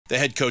the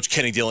head coach,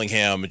 Kenny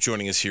Dillingham,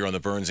 joining us here on the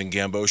Burns and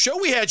Gambo show.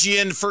 We had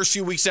you in the first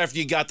few weeks after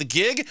you got the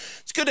gig.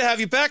 It's good to have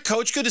you back,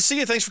 Coach. Good to see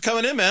you. Thanks for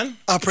coming in, man.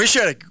 I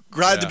appreciate it.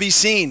 Glad to be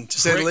seen, to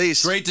say the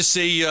least. Great to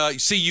see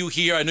you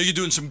here. I know you're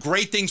doing some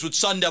great things with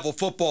Sun Devil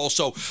football,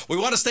 so we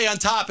want to stay on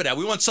top of that.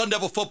 We want Sun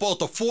Devil football at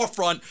the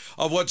forefront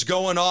of what's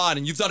going on,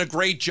 and you've done a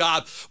great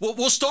job.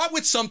 We'll start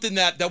with something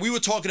that we were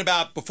talking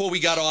about before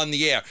we got on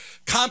the air.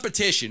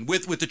 Competition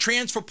with the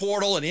transfer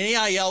portal and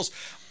NILs.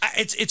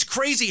 It's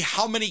crazy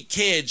how many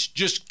kids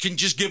can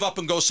give up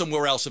and go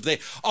somewhere else.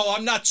 If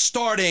I'm not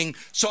starting,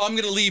 so I'm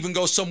going to leave and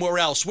go somewhere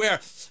else. Where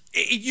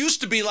it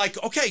used to be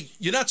like, okay,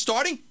 you're not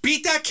starting?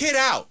 Beat that kid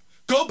out.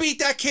 Go beat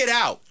that kid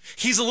out.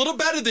 He's a little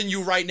better than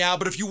you right now,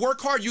 but if you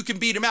work hard, you can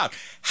beat him out.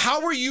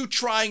 How are you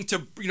trying to,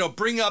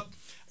 bring up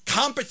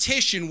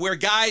competition where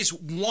guys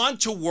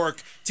want to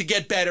work to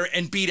get better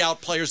and beat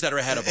out players that are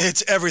ahead of them?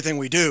 It's everything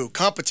we do.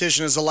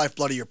 Competition is the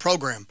lifeblood of your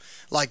program.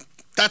 Like,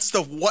 that's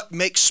what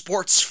makes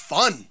sports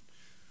fun.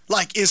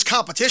 Like, is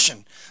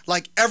competition.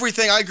 Like,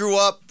 everything, I grew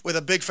up with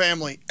a big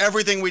family.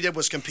 Everything we did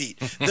was compete.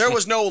 There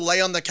was no lay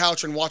on the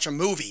couch and watch a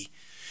movie.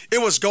 It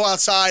was go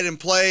outside and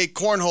play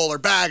cornhole or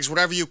bags,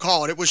 whatever you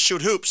call it. It was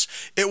shoot hoops.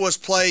 It was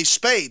play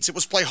spades. It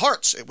was play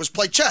hearts. It was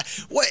play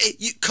chess.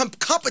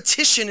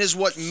 Competition is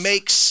what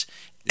makes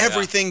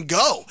everything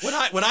go. When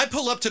I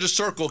pull up to the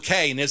Circle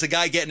K and there's a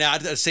guy getting out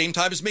at the same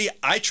time as me,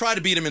 I try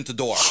to beat him at the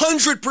door.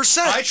 100%.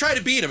 I try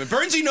to beat him. And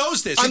Burnsy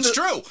knows this. It's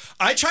true.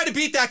 I try to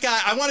beat that guy.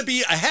 I want to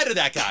be ahead of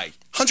that guy.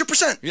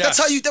 100%. Yes.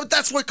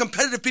 That's what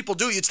competitive people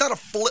do. It's not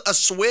a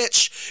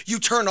switch you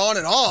turn on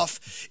and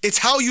off. It's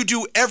how you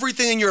do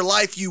everything in your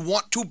life. You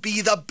want to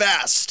be the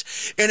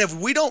best. And if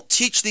we don't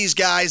teach these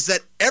guys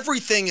that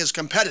everything is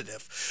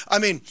competitive, I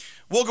mean,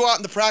 we'll go out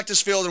in the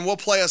practice field and we'll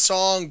play a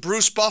song,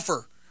 Bruce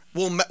Buffer.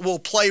 We'll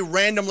play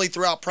randomly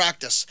throughout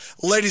practice.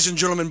 Ladies and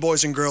gentlemen,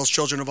 boys and girls,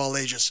 children of all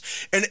ages.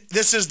 And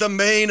this is the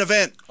main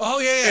event. Oh,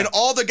 yeah. And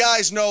all the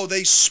guys know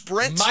they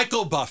sprint.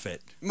 Michael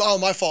Buffett. Oh,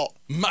 my fault.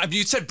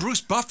 You said Bruce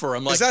Buffer.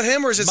 I'm like, is that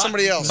him or is it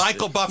somebody else?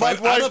 Michael Buffer.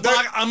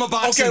 I'm a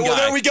boxing guy. Okay, well,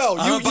 there we go.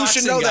 You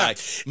should know guy.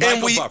 that.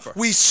 Michael And Buffer.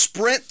 we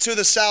sprint to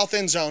the south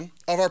end zone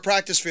of our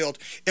practice field,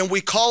 and we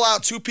call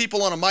out two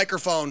people on a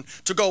microphone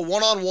to go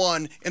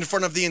one-on-one in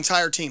front of the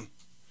entire team.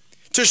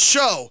 To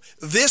show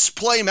this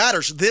play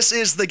matters. This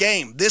is the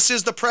game. This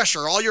is the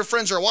pressure. All your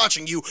friends are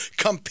watching you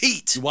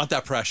compete. You want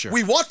that pressure.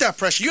 We want that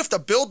pressure. You have to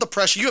build the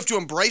pressure. You have to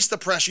embrace the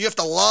pressure. You have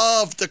to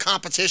love the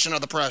competition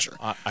of the pressure.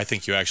 I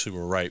think you actually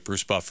were right.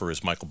 Bruce Buffer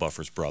is Michael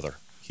Buffer's brother.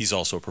 He's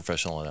also a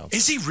professional announcer.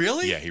 Is he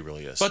really? Yeah, he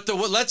really is. But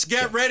let's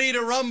get ready to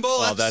rumble.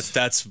 Oh,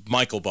 that's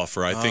Michael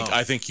Buffer.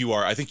 I think you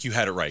are. I think you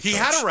had it right. He Coach.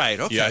 had it right.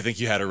 Okay. Yeah, I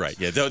think you had it right.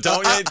 Yeah.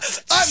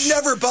 I've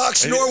never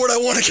boxed, nor would I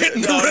want to get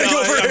in the ring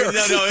over here.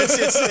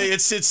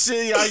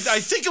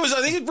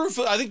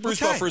 I think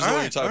Bruce Buffer is the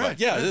one you're talking about.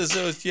 Yeah,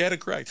 you had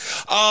it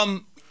correct.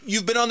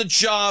 You've been on the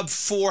job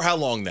for how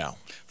long now?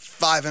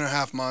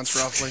 5.5 months,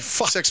 roughly.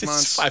 6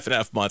 months.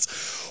 5.5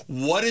 months.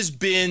 What has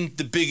been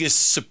the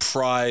biggest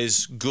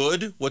surprise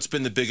good? What's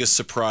been the biggest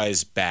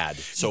surprise bad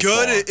so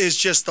far? Good is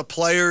just the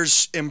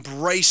players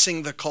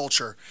embracing the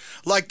culture.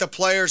 Like the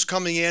players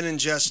coming in and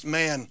just,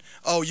 man,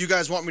 oh, you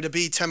guys want me to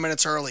be 10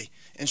 minutes early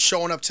and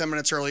showing up 10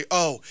 minutes early.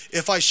 Oh,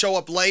 if I show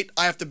up late,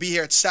 I have to be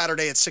here at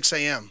Saturday at 6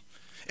 a.m.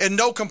 And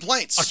no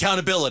complaints.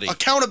 Accountability,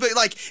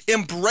 like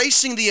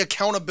embracing the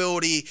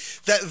accountability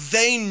that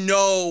they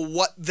know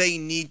what they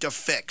need to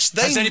fix.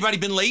 Has anybody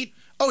been late?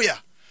 Oh, yeah.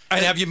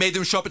 And have you made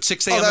them show up at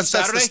 6 a.m. on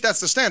Saturday? That's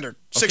the standard,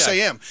 6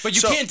 a.m. But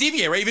you can't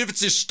deviate, right? Even if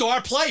it's a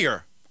star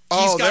player.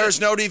 Oh, there's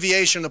no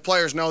deviation. The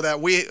players know that.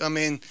 We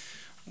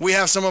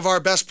have some of our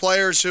best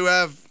players who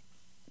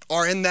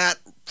are in that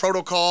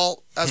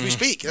protocol as we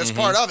speak. That's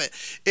part of it.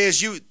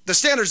 The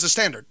standard's the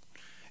standard.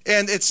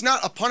 And it's not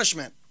a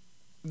punishment.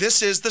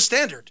 This is the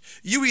standard.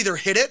 You either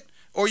hit it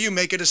or you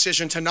make a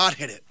decision to not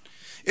hit it.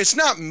 It's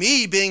not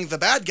me being the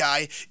bad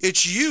guy.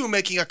 It's you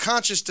making a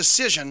conscious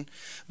decision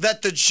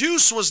that the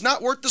juice was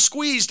not worth the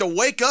squeeze to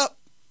wake up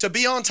to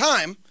be on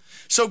time.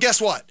 So guess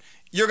what?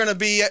 You're going to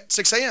be at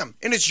 6 a.m.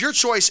 And it's your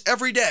choice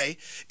every day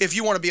if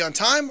you want to be on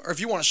time or if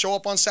you want to show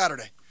up on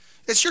Saturday.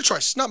 It's your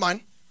choice, not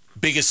mine.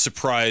 Biggest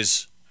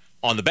surprise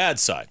on the bad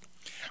side?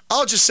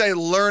 I'll just say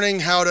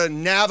learning how to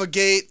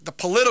navigate the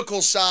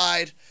political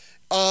side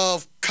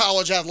of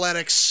college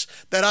athletics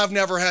that I've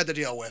never had to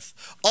deal with.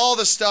 All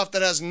the stuff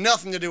that has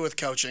nothing to do with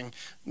coaching.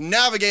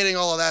 Navigating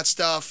all of that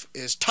stuff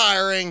is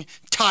tiring,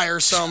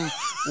 tiresome,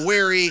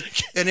 weary,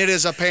 and it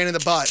is a pain in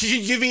the butt. Can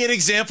you give me an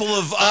example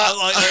of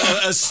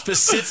a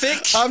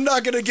specific? I'm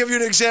not going to give you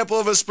an example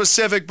of a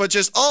specific, but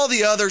just all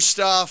the other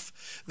stuff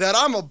that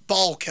I'm a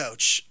ball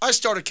coach. I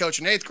started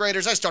coaching 8th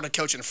graders. I started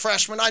coaching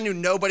freshmen. I knew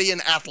nobody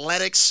in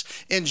athletics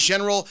in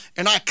general,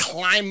 and I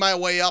climbed my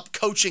way up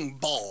coaching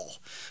ball.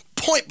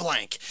 Point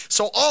blank.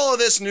 So all of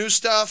this new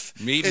stuff.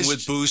 Meeting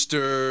with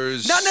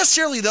boosters. Not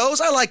necessarily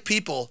those. I like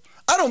people.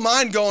 I don't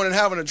mind going and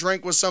having a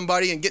drink with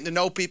somebody and getting to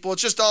know people.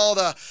 It's just all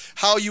the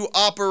how you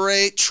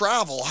operate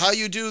travel, how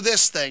you do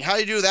this thing, how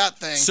you do that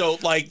thing. So,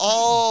 like,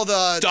 all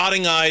the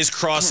dotting I's,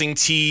 crossing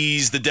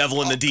T's, the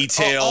devil in the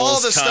details,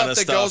 all the stuff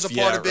that goes a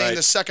part of being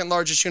the second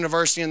largest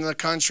university in the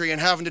country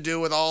and having to do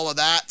with all of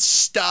that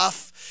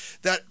stuff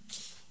that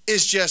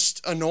is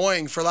just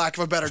annoying, for lack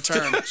of a better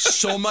term.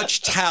 So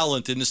much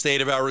talent in the state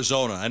of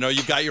Arizona. I know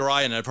you've got your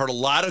eye on it. I've heard a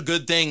lot of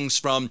good things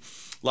from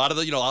a lot of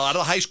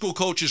the high school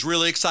coaches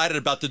really excited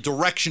about the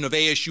direction of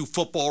ASU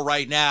football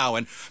right now,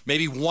 and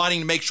maybe wanting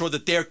to make sure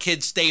that their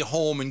kids stay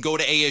home and go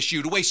to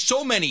ASU the way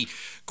so many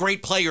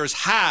great players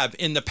have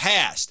in the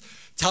past.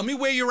 Tell me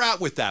where you're at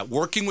with that.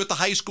 Working with the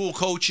high school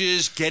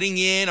coaches, getting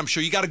in. I'm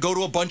sure you got to go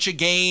to a bunch of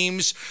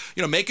games,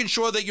 making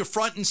sure that you're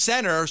front and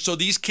center so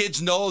these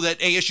kids know that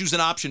ASU's an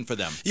option for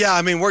them. Yeah,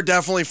 I mean, we're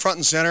definitely front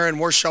and center, and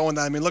we're showing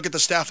that. I mean, look at the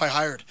staff I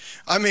hired.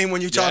 I mean,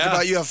 when you talk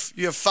about you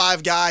have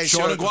 5 guys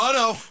Sean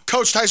Aguano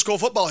coached high school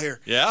football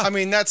here. Yeah. I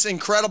mean, that's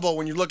incredible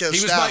when you look at the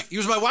staff. He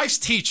was my wife's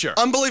teacher.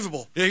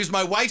 Unbelievable. Yeah, he was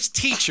my wife's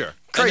teacher.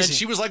 Crazy. And then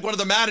she was like one of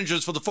the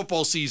managers for the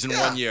football season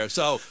one year.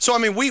 So I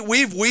mean,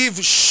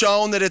 we've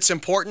shown that it's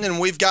important,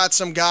 and we've got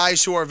some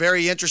guys who are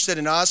very interested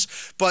in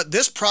us. But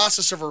this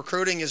process of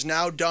recruiting is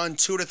now done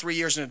 2 to 3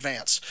 years in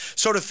advance.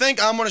 So to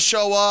think I'm going to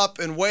show up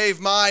and wave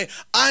my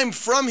 "I'm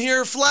from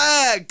here"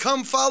 flag,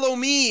 come follow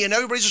me, and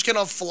everybody's just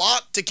going to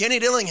flock to Kenny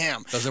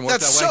Dillingham. Doesn't work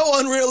That's that way. so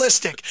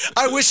unrealistic.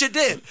 I wish it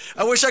did.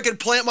 I wish I could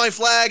plant my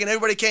flag and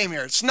everybody came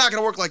here. It's not going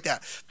to work like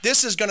that.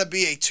 This is going to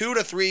be a 2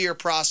 to 3 year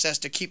process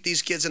to keep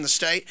these kids in the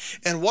state.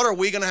 And what are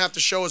we going to have to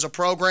show as a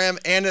program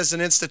and as an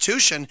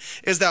institution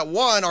is that,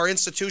 one, our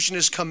institution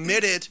is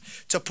committed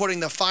to putting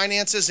the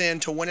finances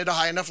in to win at a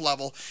high enough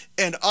level,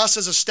 and us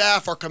as a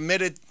staff are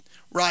committed,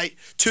 right,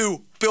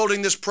 to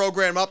building this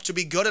program up to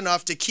be good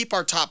enough to keep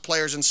our top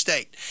players in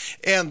state.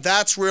 And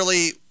that's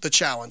really the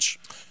challenge.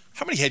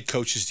 How many head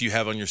coaches do you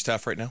have on your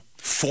staff right now?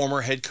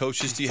 Former head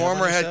coaches do you have on your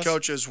Former head staff?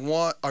 coaches,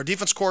 our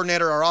defense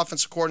coordinator, our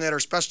offensive coordinator, our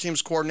special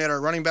teams coordinator,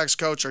 our running backs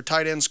coach, our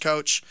tight ends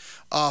coach.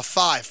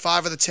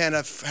 5 of the 10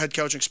 have head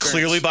coaching experience.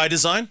 Clearly by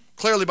design?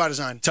 Clearly by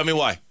design. Tell me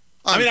why.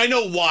 I mean, I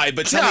know why,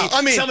 but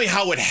tell me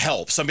how it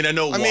helps. I mean, I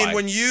know why. I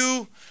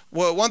mean,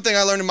 one thing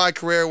I learned in my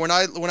career, when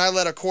I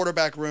led a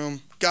quarterback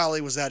room, golly,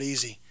 was that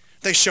easy.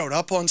 They showed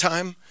up on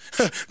time.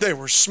 They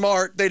were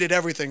smart. They did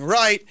everything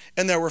right,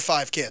 and there were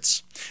 5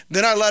 kids.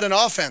 Then I led an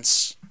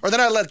offense. Or then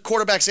I led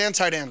quarterbacks and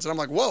tight ends, and I'm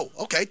like, whoa,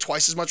 okay,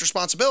 twice as much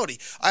responsibility.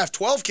 I have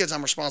 12 kids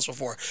I'm responsible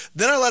for.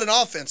 Then I led an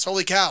offense.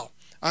 Holy cow.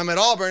 I'm at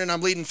Auburn, and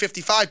I'm leading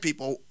 55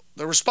 people.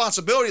 The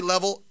responsibility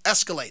level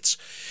escalates.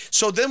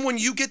 So then when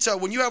you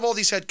have all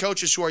these head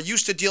coaches who are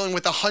used to dealing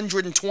with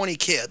 120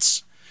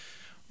 kids,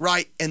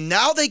 right, and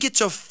now they get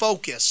to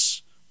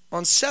focus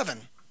on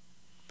 7.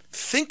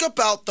 Think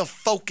about the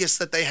focus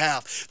that they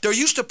have. They're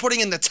used to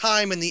putting in the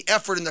time and the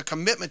effort and the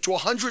commitment to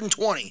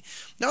 120.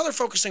 Now they're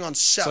focusing on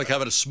 7. It's like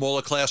having a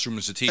smaller classroom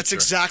as a teacher. That's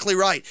exactly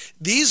right.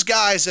 These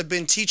guys have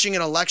been teaching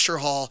in a lecture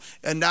hall,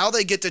 and now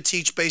they get to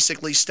teach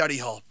basically study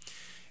hall.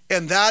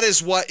 And that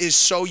is what is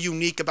so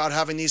unique about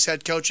having these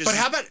head coaches. But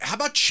how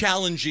about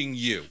challenging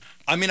you?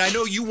 I mean, I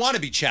know you want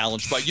to be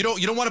challenged, but you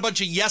don't want a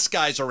bunch of yes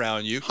guys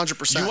around you.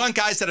 100%. You want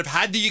guys that have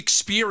had the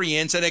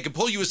experience and they can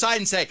pull you aside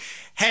and say,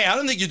 hey, I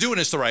don't think you're doing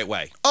this the right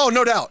way. Oh,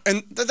 no doubt.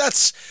 And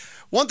that's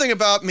one thing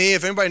about me.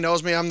 If anybody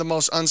knows me, I'm the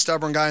most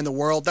unstubborn guy in the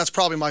world. That's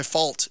probably my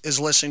fault, is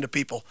listening to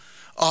people.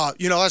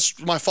 That's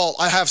my fault.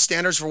 I have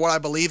standards for what I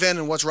believe in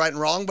and what's right and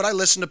wrong, but I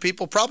listen to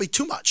people probably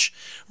too much,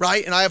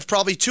 right? And I have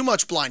probably too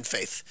much blind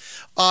faith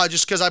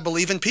just because I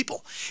believe in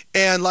people.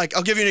 And,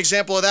 I'll give you an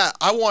example of that.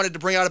 I wanted to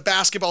bring out a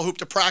basketball hoop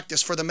to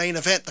practice for the main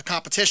event, the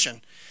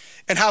competition,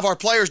 and have our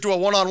players do a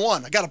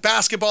one-on-one. I got a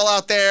basketball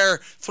out there,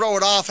 throw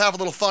it off, have a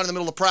little fun in the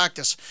middle of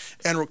practice.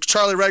 And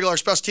Charlie Regular, our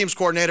special teams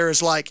coordinator,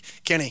 is like,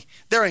 Kenny,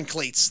 they're in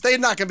cleats. They're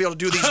not going to be able to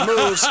do these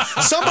moves.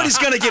 Somebody's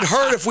going to get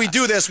hurt if we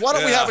do this. Why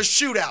don't we have a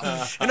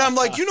shootout? And I'm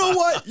like, you know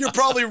what? You're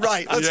probably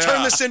right. Let's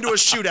turn this into a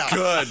shootout.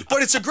 Good.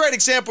 But it's a great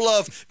example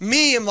of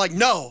me. I'm like,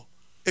 no.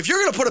 If you're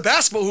going to put a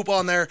basketball hoop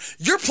on there,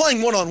 you're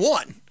playing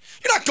one-on-one.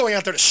 You're not going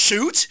out there to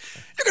shoot.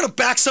 You're going to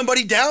back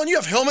somebody down. You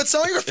have helmets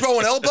on. You're going to throw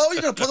an elbow.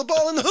 You're going to put the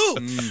ball in the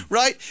hoop,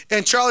 right?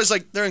 And Charlie's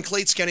like, they're in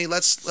cleats, Kenny.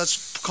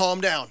 Let's calm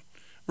down,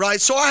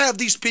 right? So I have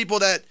these people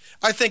that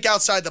I think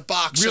outside the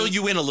box. Reel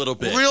you in a little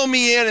bit. Reel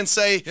me in and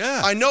say,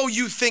 yeah. I know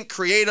you think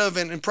creative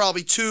and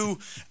probably too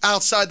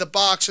outside the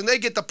box, and they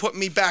get to put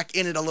me back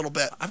in it a little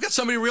bit. I've got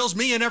somebody who reels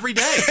me in every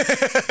day.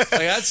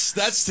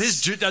 That's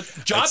his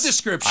job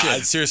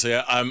description. Seriously,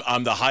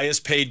 I'm the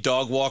highest paid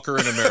dog walker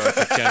in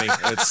America, Kenny.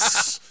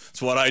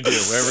 It's what I do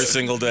every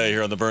single day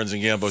here on the Burns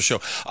and Gambo show.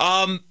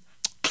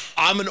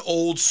 I'm an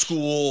old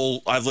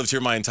school. I've lived here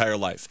my entire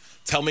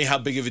life. Tell me how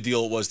big of a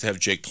deal it was to have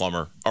Jake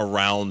Plummer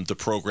around the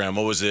program.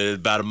 What was it,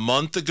 about a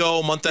month and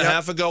a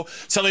half ago?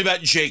 Tell me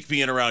about Jake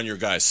being around your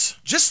guys.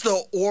 Just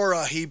the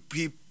aura.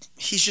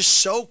 He's just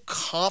so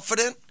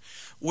confident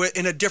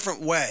in a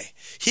different way.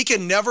 He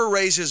can never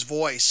raise his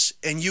voice,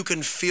 and you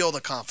can feel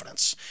the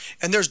confidence.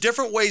 And there's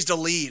different ways to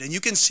lead, and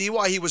you can see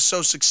why he was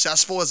so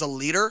successful as a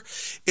leader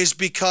is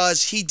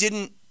because he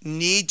didn't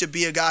need to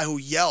be a guy who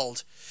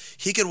yelled.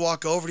 He could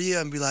walk over to you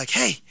and be like,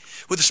 hey,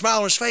 with a smile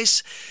on his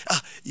face,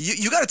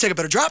 you got to take a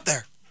better drop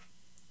there.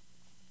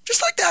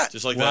 Just like that.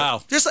 Just like wow.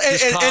 that. Just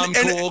calm,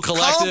 cool,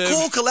 collective. Calm,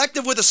 cool,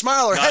 collective with a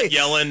smile. Or, Not hey,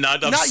 yelling,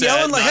 not upset, not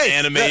yelling, like, not hey,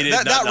 animated.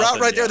 That route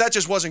right there, yeah. that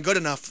just wasn't good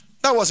enough.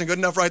 That wasn't good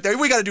enough right there.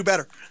 We got to do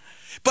better.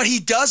 But he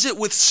does it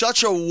with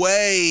such a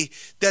way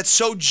that's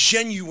so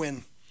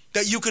genuine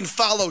that you can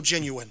follow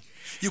genuine.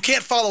 You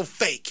can't follow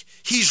fake.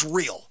 He's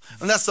real.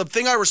 And that's the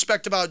thing I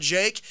respect about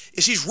Jake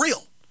is he's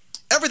real.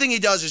 Everything he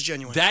does is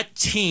genuine. That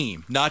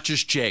team, not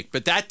just Jake,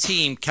 but that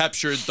team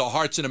captured the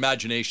hearts and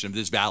imagination of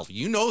this valley.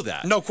 You know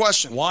that. No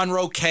question. Juan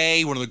Roque,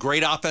 one of the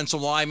great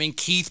offensive linemen,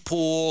 Keith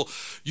Poole.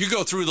 You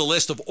go through the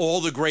list of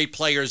all the great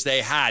players they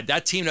had.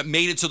 That team that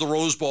made it to the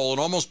Rose Bowl and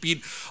almost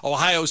beat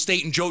Ohio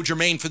State and Joe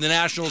Germain for the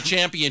national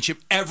championship.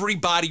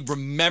 Everybody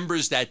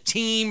remembers that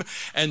team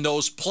and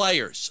those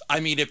players. I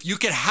mean, if you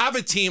could have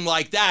a team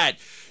like that,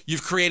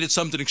 you've created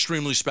something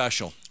extremely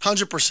special.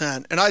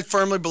 100%. And I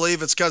firmly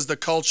believe it's because the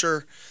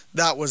culture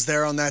that was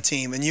there on that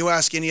team. And you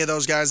ask any of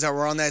those guys that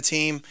were on that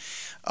team,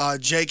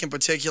 Jake in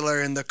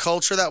particular, and the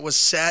culture that was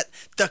set,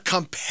 the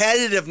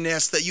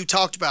competitiveness that you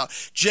talked about.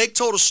 Jake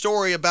told a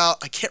story about,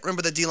 I can't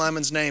remember the D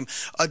lineman's name,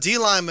 a D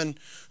lineman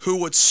who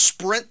would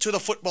sprint to the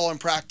football in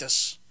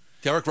practice.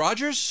 Derek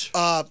Rogers?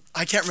 I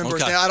can't remember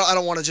his name. I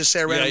don't want to just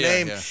say a random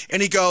name. Yeah.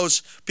 And he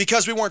goes,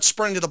 because we weren't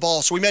sprinting to the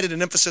ball, so we made it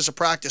an emphasis of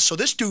practice. So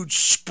this dude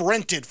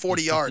sprinted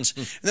 40 yards.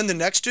 And then the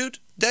next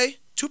day,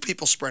 2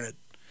 people sprinted.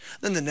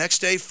 Then the next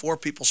day, 4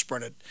 people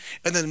sprinted.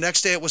 And then the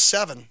next day it was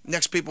 7.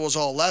 Next people was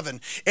all 11.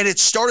 And it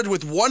started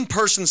with one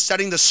person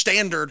setting the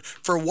standard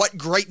for what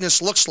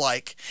greatness looks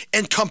like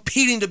and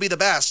competing to be the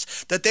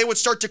best, that they would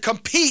start to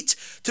compete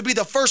to be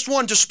the first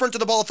one to sprint to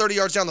the ball 30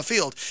 yards down the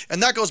field.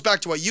 And that goes back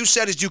to what you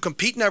said is you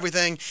compete in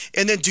everything,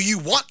 and then do you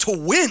want to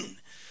win?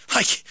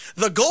 Like,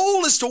 the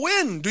goal is to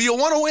win. Do you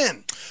want to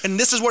win? And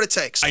this is what it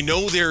takes. I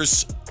know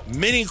there's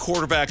many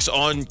quarterbacks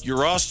on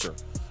your roster.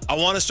 I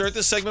want to start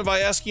this segment by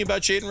asking you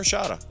about Jaden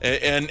Rashada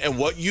and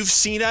what you've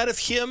seen out of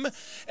him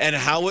and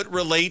how it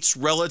relates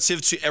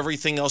relative to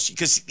everything else,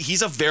 because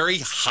he's a very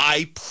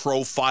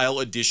high-profile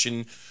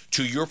addition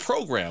to your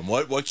program.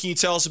 What can you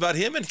tell us about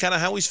him and kind of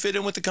how he's fit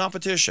in with the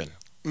competition?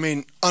 I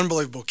mean,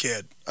 unbelievable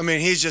kid. I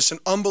mean, he's just an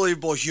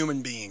unbelievable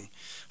human being.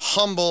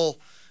 Humble,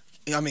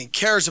 I mean,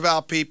 cares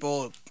about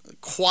people,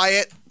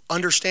 quiet,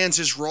 understands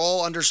his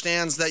role,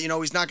 understands that,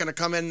 he's not going to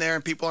come in there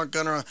and people aren't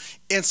going to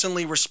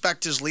instantly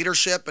respect his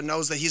leadership, and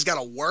knows that he's got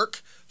to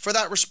work for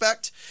that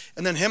respect.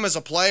 And then him as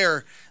a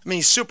player, I mean,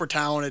 he's super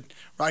talented,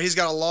 right? He's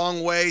got a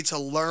long way to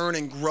learn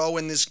and grow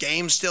in this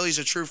game still. He's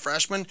a true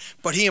freshman,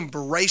 but he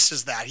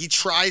embraces that. He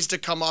tries to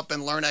come up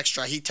and learn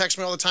extra. He texts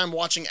me all the time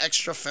watching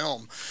extra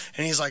film.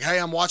 And he's like, hey,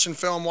 I'm watching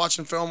film.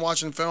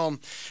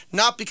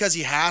 Not because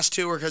he has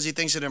to or because he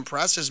thinks it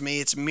impresses me.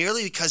 It's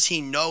merely because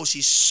he knows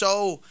he's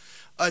so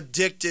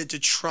addicted to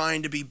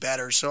trying to be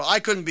better. So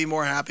I couldn't be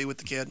more happy with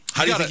the kid.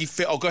 How do you think he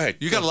fit? Oh, go ahead.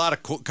 You got a lot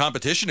of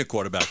competition at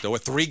quarterback, though.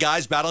 With 3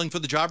 guys battling for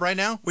the job right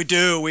now? We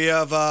do. We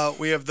have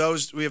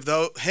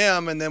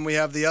him, and then we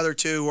have the other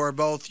 2 who are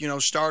both,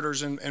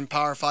 starters in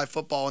Power 5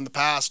 football in the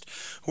past,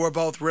 who are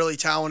both really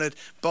talented.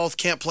 Both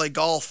can't play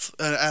golf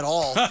at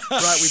all.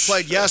 Right? We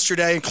played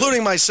yesterday,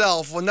 including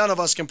myself. Well, none of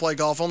us can play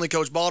golf. Only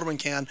Coach Baldwin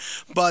can.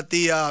 But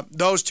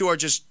those 2 are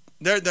just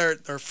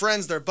They're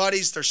friends, they're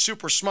buddies, they're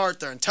super smart,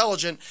 they're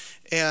intelligent,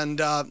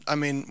 and I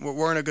mean,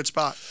 we're in a good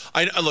spot.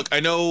 I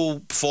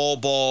know fall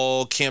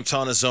ball, Camp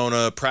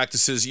Tonazona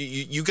practices.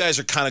 You guys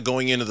are kind of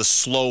going into the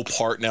slow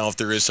part now, if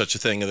there is such a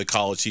thing, of the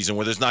college season,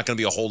 where there's not going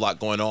to be a whole lot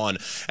going on,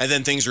 and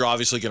then things are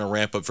obviously going to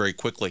ramp up very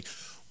quickly.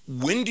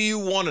 When do you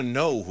want to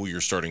know who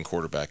your starting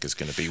quarterback is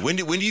going to be? When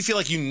do you feel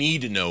like you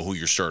need to know who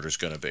your starter is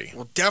going to be?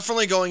 Well,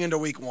 definitely going into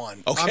week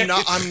 1. Okay.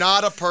 I'm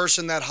not a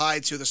person that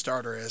hides who the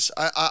starter is.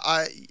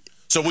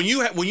 So when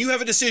you have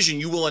a decision,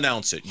 you will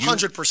announce it.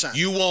 100%.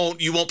 You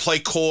won't play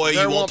coy.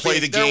 You won't play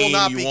the game. There will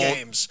not be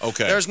games.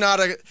 Okay. There's not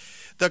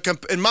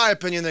in my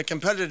opinion, the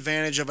competitive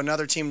advantage of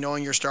another team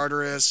knowing your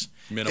starter is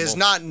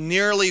not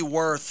nearly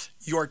worth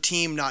your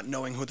team not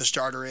knowing who the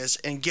starter is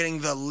and getting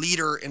the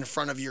leader in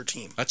front of your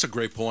team. That's a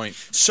great point.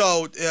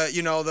 So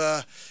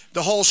the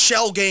whole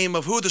shell game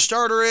of who the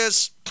starter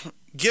is.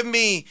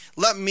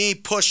 Let me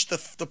push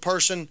the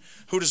person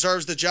who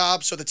deserves the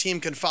job so the team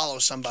can follow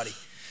somebody.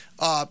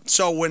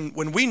 So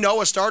when we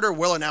know a starter,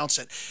 we'll announce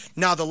it.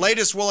 Now, the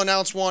latest we'll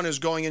announce one is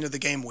going into the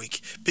game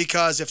week,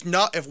 because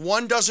if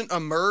one doesn't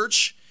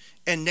emerge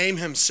and name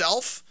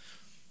himself,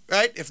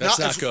 right? That's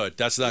not good.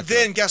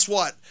 Then guess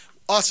what?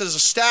 us as a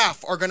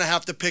staff are going to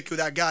have to pick who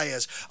that guy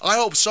is. I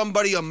hope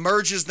somebody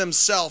emerges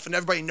themselves and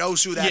everybody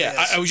knows who that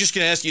is. I was just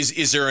going to ask you,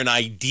 is there an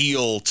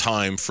ideal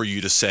time for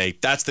you to say,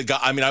 that's the guy?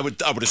 I mean, I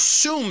would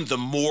assume the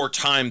more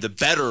time, the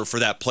better for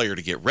that player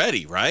to get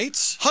ready, right?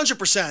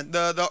 100%.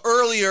 The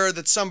earlier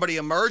that somebody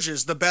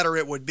emerges, the better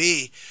it would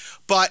be.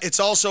 But it's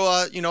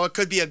also, it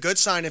could be a good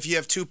sign if you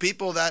have two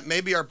people that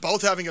maybe are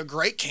both having a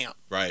great camp.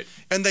 Right.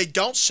 And they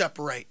don't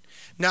separate.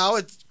 Now,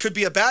 it could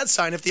be a bad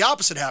sign if the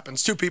opposite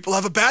happens. Two people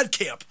have a bad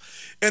camp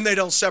and they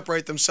don't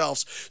separate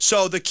themselves.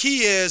 So the key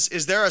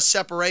is there a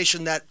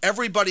separation that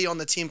everybody on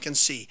the team can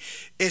see?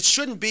 It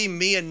shouldn't be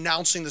me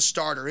announcing the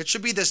starter. It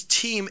should be this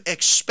team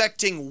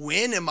expecting,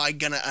 when am I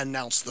going to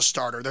announce the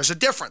starter? There's a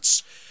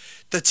difference.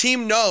 The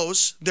team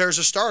knows there's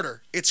a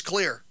starter. It's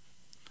clear.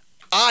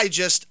 I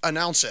just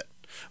announce it.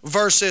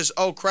 Versus,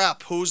 oh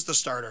crap, who's the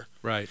starter?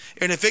 Right.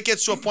 And if it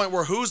gets to a point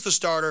where who's the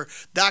starter,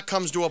 that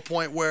comes to a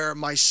point where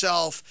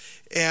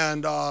myself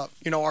and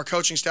our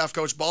coaching staff,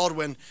 Coach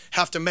Baldwin,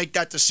 have to make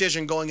that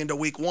decision going into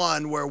week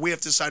 1, where we have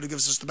to decide who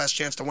gives us the best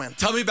chance to win.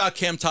 Tell me about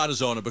Cam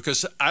Tadazona,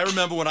 because I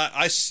remember when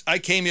I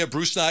came here,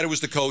 Bruce Snyder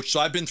was the coach,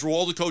 so I've been through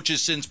all the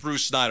coaches since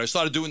Bruce Snyder. I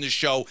started doing this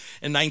show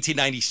in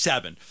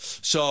 1997.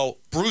 So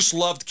Bruce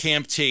loved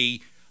Camp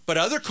T, but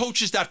other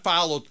coaches that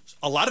followed,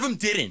 a lot of them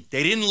didn't.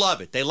 They didn't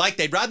love it.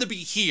 They'd rather be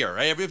here.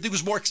 Right? Everything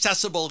was more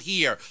accessible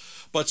here.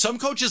 But some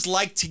coaches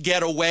like to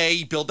get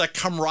away, build that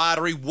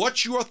camaraderie.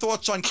 What's your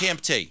thoughts on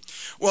Camp T?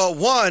 Well,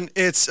 one,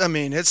 it's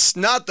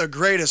not the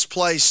greatest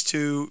place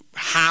to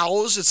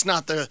house.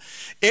 It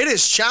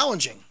is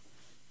challenging.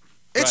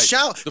 It's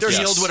challenging. The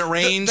field when it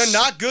rains. The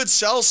not good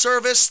cell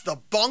service, the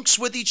bunks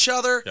with each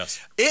other. Yes.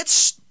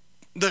 It's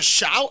the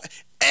shout.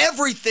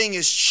 Everything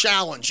is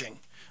challenging.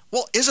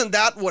 Well, isn't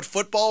that what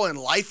football and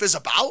life is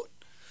about?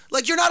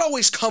 Like, you're not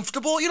always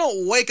comfortable. You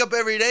don't wake up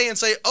every day and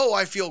say, oh,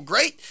 I feel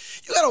great.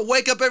 You got to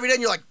wake up every day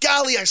and you're like,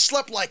 golly, I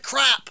slept like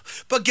crap.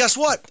 But guess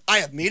what? I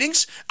have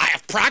meetings, I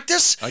have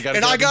practice,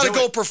 and I got to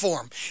go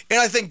perform. And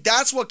I think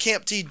that's what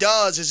Camp T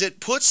does, is it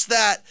puts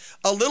that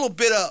a little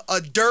bit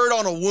of dirt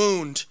on a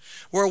wound,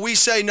 where we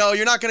say, no,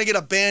 you're not going to get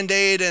a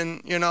Band-Aid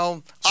and,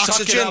 oxygen.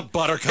 Suck it up,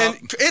 Buttercup.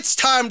 And it's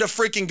time to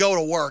freaking go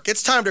to work.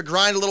 It's time to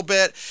grind a little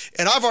bit.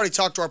 And I've already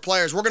talked to our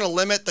players. We're going to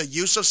limit the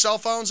use of cell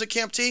phones at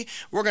Camp T.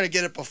 We're going to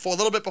get it a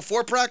little bit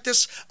before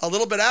practice, a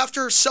little bit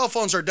after. Cell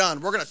phones are done.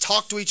 We're going to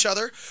talk to each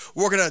other.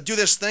 We're going to do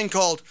this thing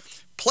called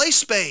play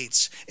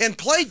spades and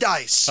play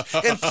dice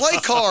and play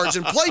cards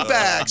and play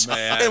bags.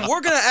 And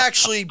we're going to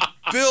actually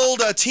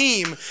build a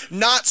team,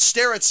 not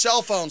stare at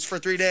cell phones for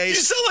 3 days.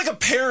 You sound like a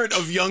parent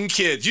of young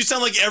kids. You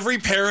sound like every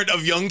parent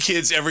of young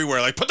kids everywhere.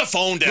 Like, put the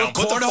phone down.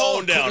 Put the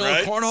phone down,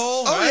 right?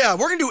 Cornhole. Oh, yeah.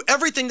 We're going to do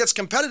everything that's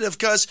competitive,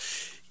 because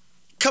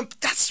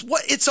that's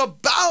what it's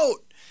about.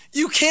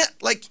 You can't,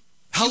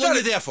 How long are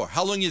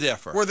you there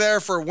for? We're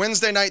there for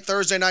Wednesday night,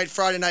 Thursday night,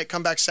 Friday night,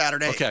 come back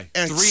Saturday. Okay.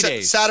 And 3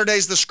 days.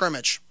 Saturday's the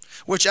scrimmage,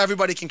 which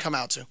everybody can come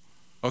out to.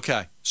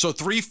 Okay. So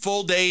 3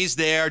 full days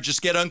there,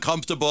 just get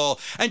uncomfortable,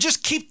 and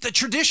just keep the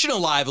tradition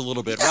alive a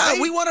little bit, right?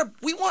 Yeah,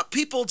 we want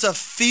people to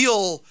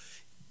feel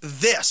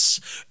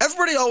this.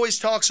 Everybody always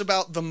talks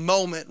about the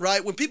moment,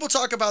 right? When people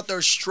talk about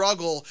their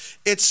struggle,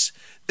 it's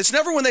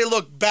never when they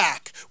look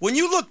back. When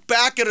you look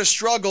back at a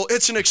struggle,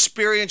 it's an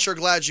experience you're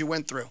glad you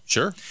went through.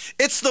 Sure.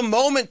 It's the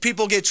moment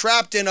people get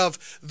trapped in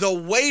of the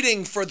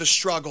waiting for the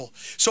struggle.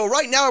 So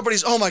right now,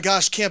 everybody's, oh my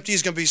gosh, Camp T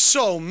is going to be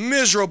so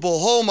miserable.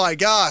 Oh my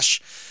gosh.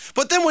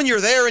 But then when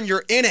you're there and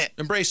you're in it.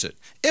 Embrace it.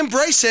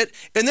 Embrace it,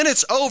 and then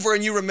it's over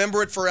and you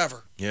remember it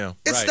forever. Yeah.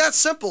 It's that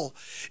simple.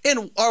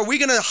 And are we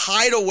going to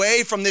hide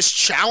away from this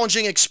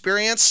challenging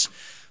experience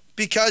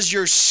because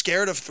you're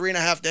scared of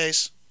 3.5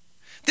 days?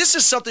 This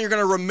is something you're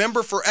going to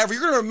remember forever.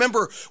 You're going to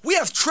remember we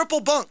have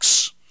triple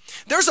bunks.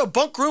 There's a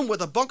bunk room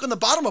with a bunk on the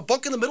bottom, a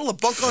bunk in the middle, a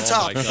bunk on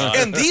top.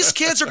 And these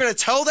kids are going to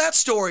tell that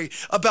story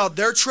about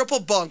their triple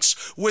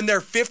bunks when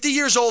they're 50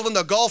 years old on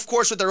the golf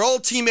course with their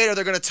old teammate, or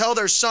they're going to tell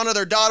their son or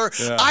their daughter,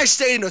 I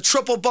stayed in a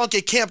triple bunk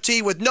at Camp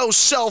T with no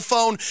cell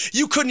phone.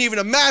 You couldn't even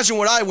imagine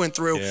what I went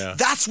through. Yeah.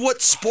 That's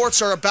what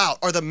sports are about,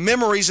 are the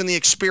memories and the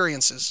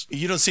experiences.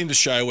 You don't seem to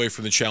shy away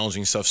from the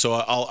challenging stuff.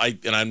 So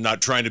I'm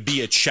not trying to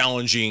be a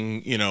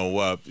challenging,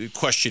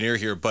 questionnaire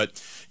here,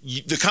 but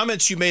the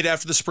comments you made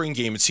after the spring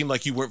game, it seemed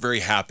like you weren't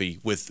very happy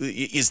with.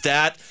 Is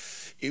that,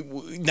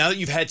 now that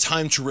you've had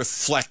time to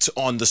reflect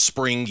on the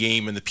spring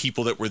game and the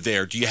people that were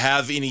there, do you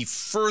have any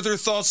further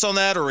thoughts on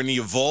that, or any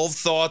evolved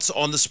thoughts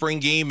on the spring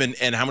game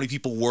and how many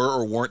people were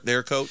or weren't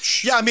there,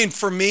 Coach? Yeah,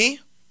 for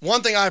me,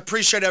 one thing, I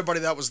appreciate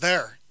everybody that was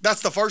there.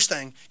 That's the first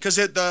thing, because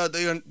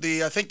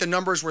I think the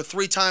numbers were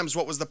 3 times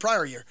what was the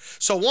prior year.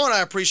 So one,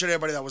 I appreciate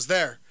everybody that was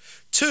there.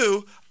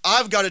 2,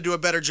 I've got to do a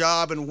better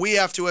job, and we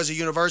have to, as a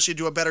university,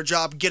 do a better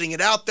job getting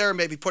it out there,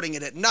 maybe putting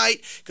it at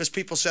night because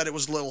people said it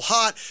was a little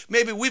hot.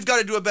 Maybe we've got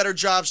to do a better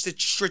job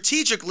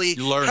strategically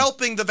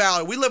helping the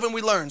Valley. We live and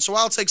we learn, so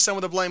I'll take some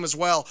of the blame as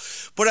well.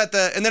 But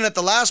then at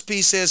the last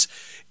piece is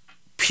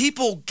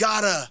people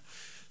got to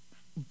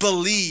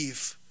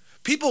believe.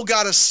 People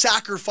got to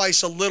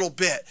sacrifice a little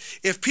bit.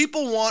 If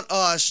people want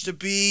us to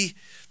be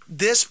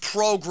this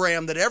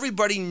program that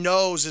everybody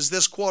knows is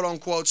this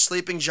quote-unquote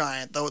sleeping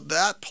giant, though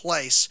that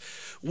place,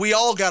 we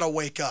all got to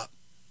wake up.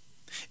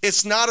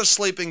 It's not a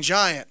sleeping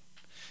giant.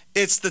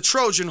 It's the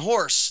Trojan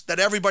horse that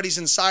everybody's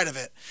inside of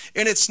it.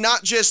 And it's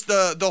not just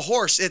the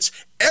horse. It's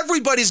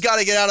everybody's got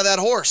to get out of that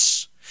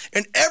horse.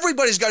 And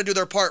everybody's got to do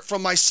their part,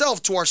 from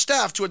myself to our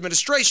staff to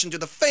administration to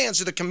the fans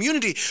to the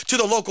community to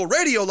the local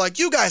radio like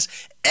you guys.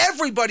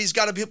 Everybody's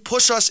got to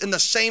push us in the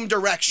same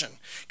direction,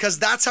 because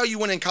that's how you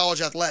win in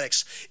college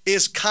athletics,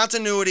 is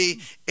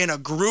continuity in a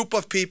group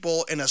of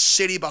people in a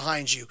city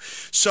behind you.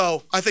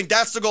 So I think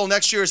that's the goal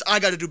next year, is I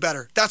got to do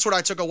better. That's what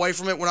I took away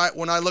from it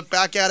when I look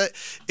back at it,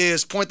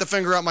 is point the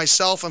finger at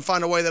myself and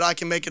find a way that I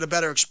can make it a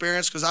better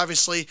experience, because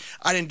obviously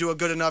I didn't do a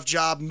good enough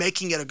job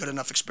making it a good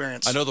enough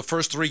experience. I know the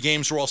first 3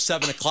 games were all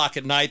 7 o'clock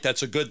at night.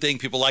 That's a good thing.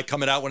 People like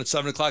coming out when it's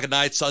 7 o'clock at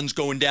night. Sun's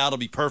going down. It'll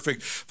be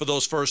perfect for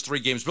those first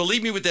 3 games. But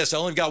leave me with this. I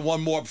only got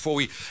one more before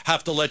we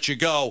have to let you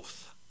go.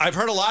 I've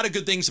heard a lot of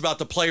good things about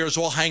the players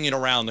all hanging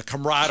around, the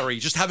camaraderie,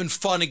 just having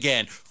fun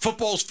again.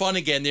 Football's fun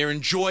again. They're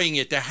enjoying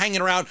it. They're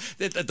hanging around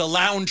the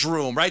lounge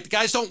room, right? The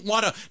guys don't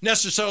want to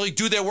necessarily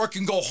do their work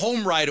and go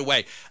home right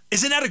away.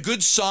 Isn't that a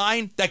good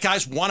sign that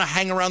guys want to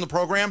hang around the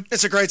program?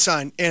 It's a great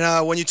sign.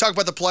 And when you talk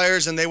about the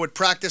players, and they would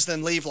practice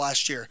then leave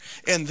last year,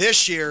 and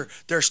this year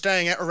they're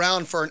staying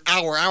around for an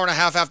hour and a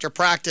half after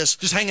practice.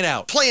 Just hanging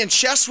out. Playing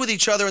chess with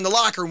each other in the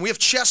locker room. We have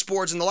chess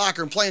boards in the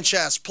locker room, playing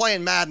chess,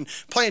 playing Madden,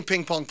 playing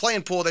ping pong,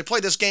 playing pool. They play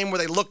this game where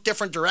they look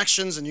different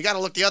directions and you got to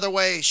look the other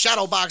way,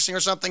 shadow boxing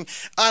or something.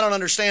 I don't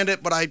understand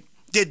it, but I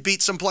did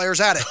beat some players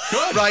at it,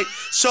 right?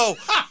 So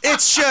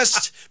it's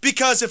just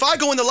because if I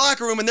go in the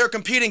locker room and they're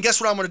competing,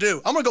 guess what I'm going to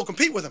do? I'm going to go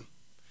compete with them.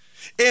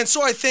 And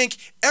so I think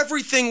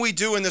everything we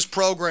do in this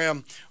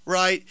program,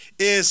 right,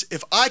 is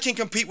if I can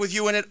compete with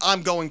you in it,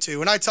 I'm going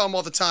to. And I tell them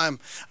all the time,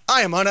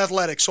 I am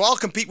unathletic, so I'll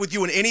compete with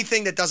you in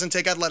anything that doesn't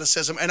take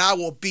athleticism, and I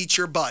will beat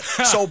your butt.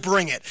 So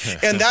bring it.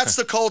 And that's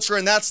the culture,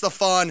 and that's the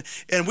fun.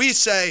 And we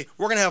say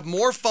we're going to have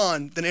more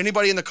fun than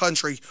anybody in the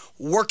country,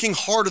 working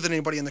harder than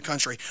anybody in the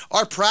country.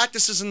 Our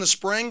practices in the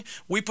spring,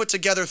 we put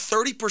together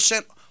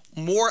 30%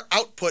 more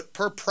output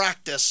per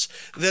practice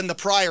than the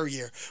prior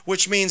year,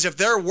 which means if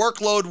their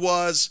workload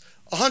was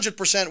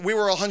 100%, we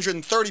were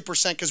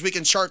 130% because we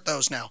can chart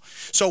those now.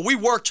 So we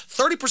worked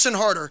 30%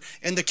 harder,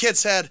 and the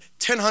kids had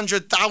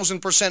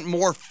 1,000%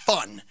 more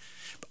fun,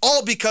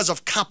 all because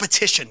of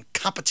competition.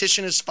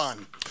 Competition is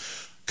fun.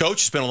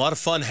 Coach, it's been a lot of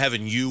fun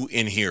having you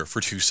in here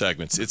for 2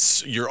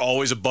 segments. You're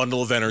always a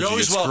bundle of energy.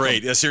 It's welcome.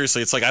 Great. Yeah,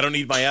 seriously, it's like I don't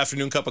need my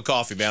afternoon cup of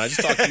coffee, man. I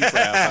just talked to you for a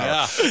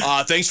half hour.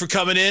 Yeah. Thanks for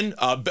coming in.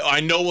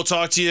 I know we'll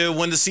talk to you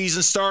when the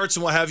season starts,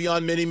 and we'll have you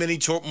on many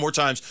more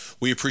times.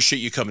 We appreciate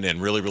you coming in.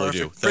 Really, really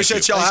do.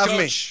 Appreciate y'all having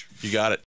me. You got it.